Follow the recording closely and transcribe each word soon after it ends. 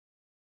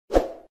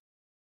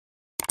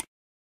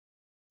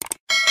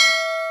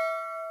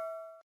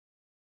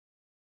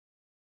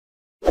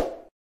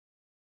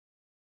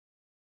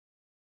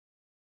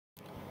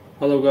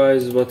Hello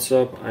guys, what's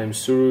up? I'm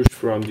Surush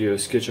from the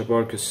SketchUp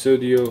Arc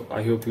Studio.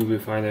 I hope you'll be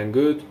fine and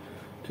good.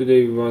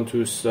 Today we want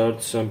to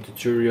start some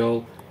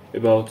tutorial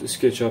about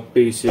SketchUp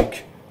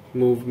basic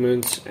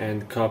movements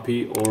and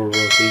copy or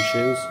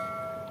rotations.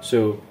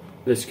 So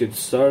let's get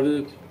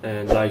started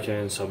and like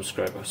and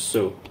subscribe us.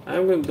 So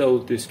I'm going to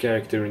download this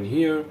character in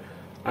here.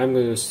 I'm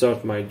going to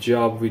start my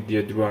job with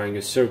the drawing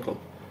a circle.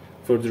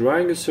 For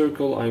drawing a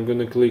circle, I'm going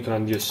to click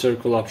on the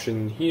circle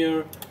option in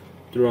here,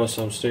 draw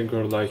some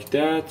circle like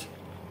that.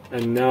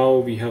 And now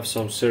we have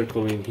some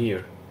circle in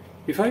here.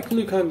 If I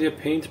click on the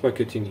paint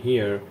bucket in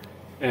here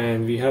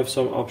and we have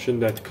some option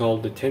that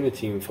called the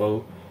tenet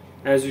info,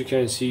 as you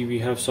can see we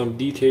have some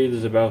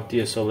details about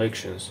the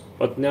selections,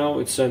 but now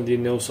it's on the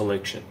no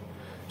selection.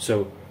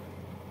 So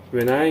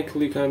when I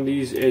click on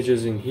these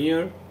edges in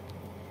here,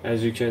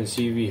 as you can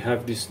see we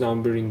have this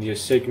number in the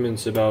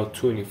segments about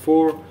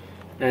 24,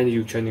 and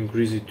you can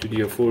increase it to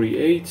the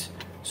 48,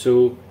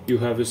 so you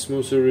have a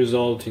smoother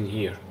result in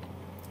here.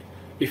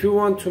 If you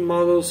want to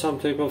model some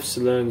type of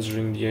cylinder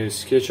in the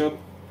SketchUp,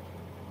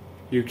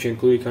 you can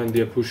click on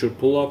the push or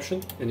pull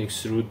option and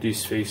extrude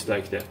this face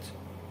like that.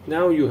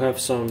 Now you have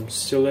some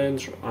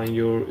cylinder on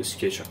your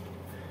SketchUp.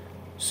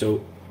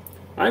 So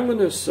I'm going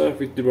to start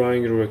with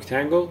drawing a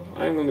rectangle.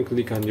 I'm going to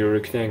click on the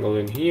rectangle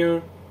in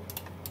here.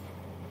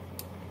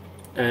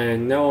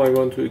 And now I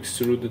want to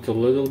extrude it a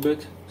little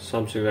bit,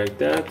 something like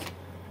that.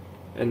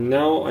 And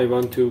now I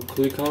want to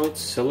click on it,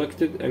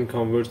 select it, and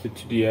convert it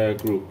to the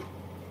group.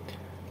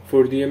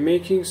 For the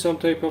making some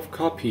type of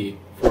copy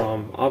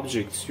from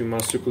objects, you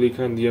must click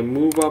on the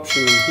move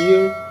option in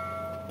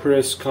here,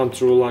 press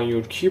Ctrl on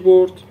your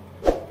keyboard,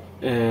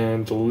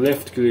 and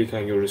left click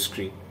on your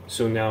screen.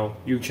 So now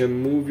you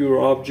can move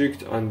your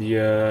object on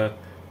the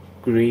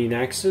green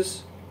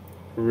axis,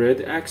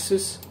 red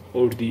axis,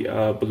 or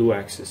the blue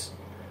axis.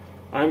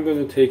 I'm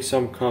going to take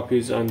some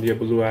copies on the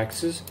blue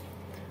axis.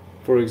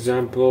 For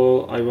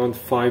example, I want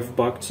 5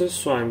 boxes,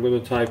 so I'm going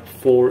to type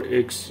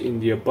 4x in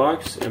the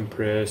box and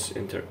press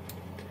enter.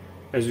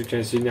 As you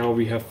can see, now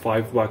we have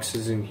 5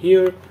 boxes in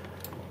here,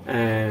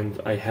 and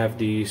I have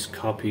these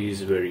copies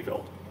very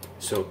well.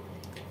 So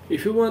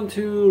if you want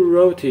to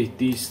rotate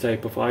these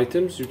type of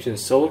items, you can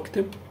select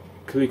them,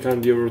 click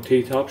on the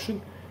rotate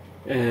option,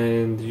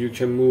 and you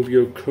can move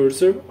your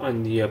cursor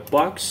on the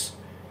box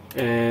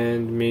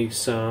and make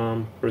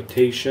some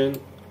rotation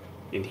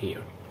in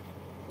here.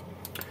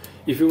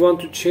 If you want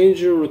to change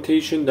your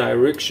rotation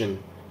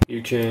direction,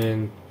 you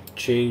can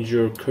change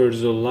your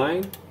cursor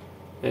line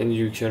and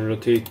you can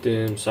rotate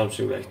them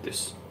something like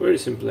this. Very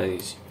simple and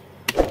easy.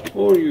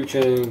 Or you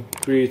can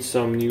create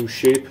some new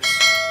shapes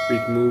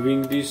with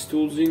moving these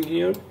tools in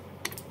here.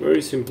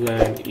 Very simple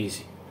and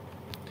easy.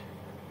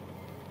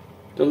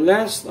 The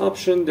last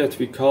option that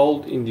we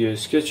called in the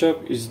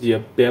SketchUp is the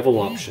bevel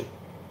option.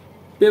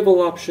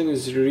 Bevel option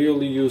is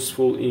really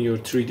useful in your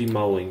 3D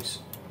modelings.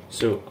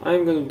 So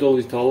I'm going to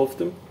delete all of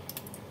them.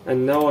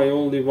 And now I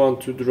only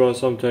want to draw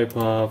some type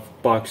of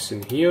box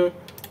in here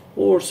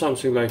or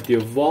something like the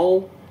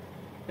wall.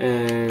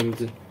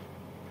 And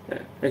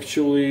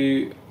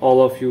actually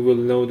all of you will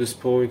know this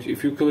point.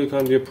 If you click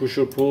on the push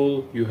or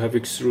pull, you have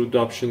extrude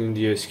option in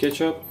the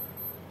SketchUp.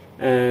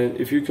 And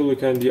if you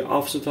click on the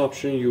offset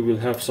option, you will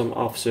have some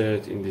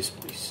offset in this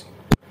place.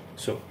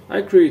 So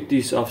I create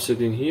this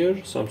offset in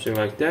here, something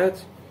like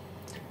that.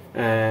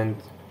 And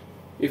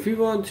if you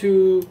want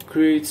to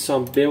create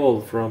some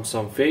bevel from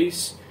some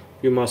face,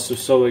 you must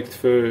select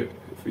for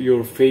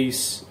your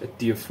face at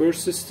the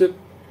first step,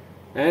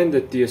 and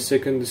at the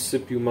second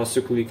step you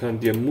must click on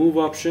the move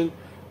option,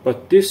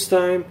 but this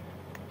time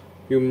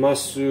you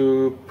must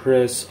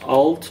press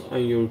Alt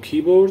on your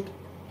keyboard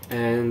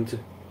and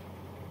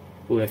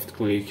left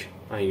click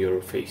on your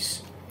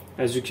face.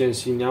 As you can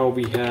see, now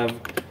we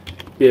have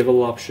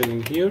bevel option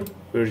in here,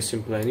 very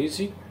simple and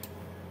easy,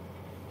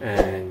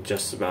 and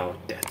just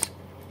about that.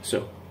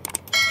 So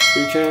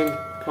you can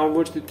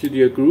convert it to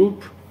the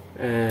group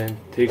and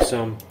take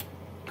some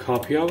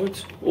copy of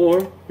it,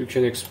 or you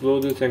can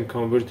explode it and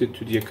convert it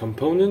to the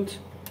component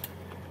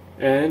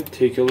and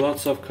take a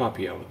lots of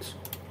copy of it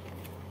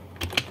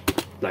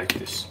like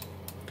this.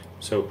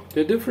 So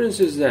the difference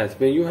is that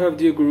when you have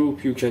the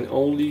group, you can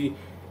only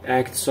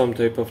act some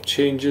type of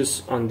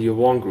changes on the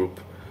one group,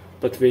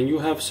 but when you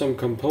have some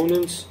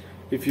components,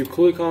 if you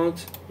click on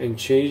it and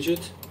change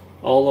it,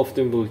 all of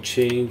them will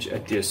change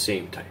at the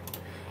same time.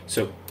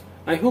 So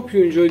I hope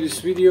you enjoyed this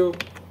video.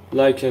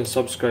 Like and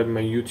subscribe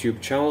my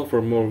YouTube channel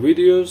for more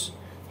videos.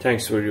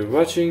 Thanks for your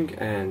watching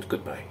and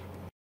goodbye.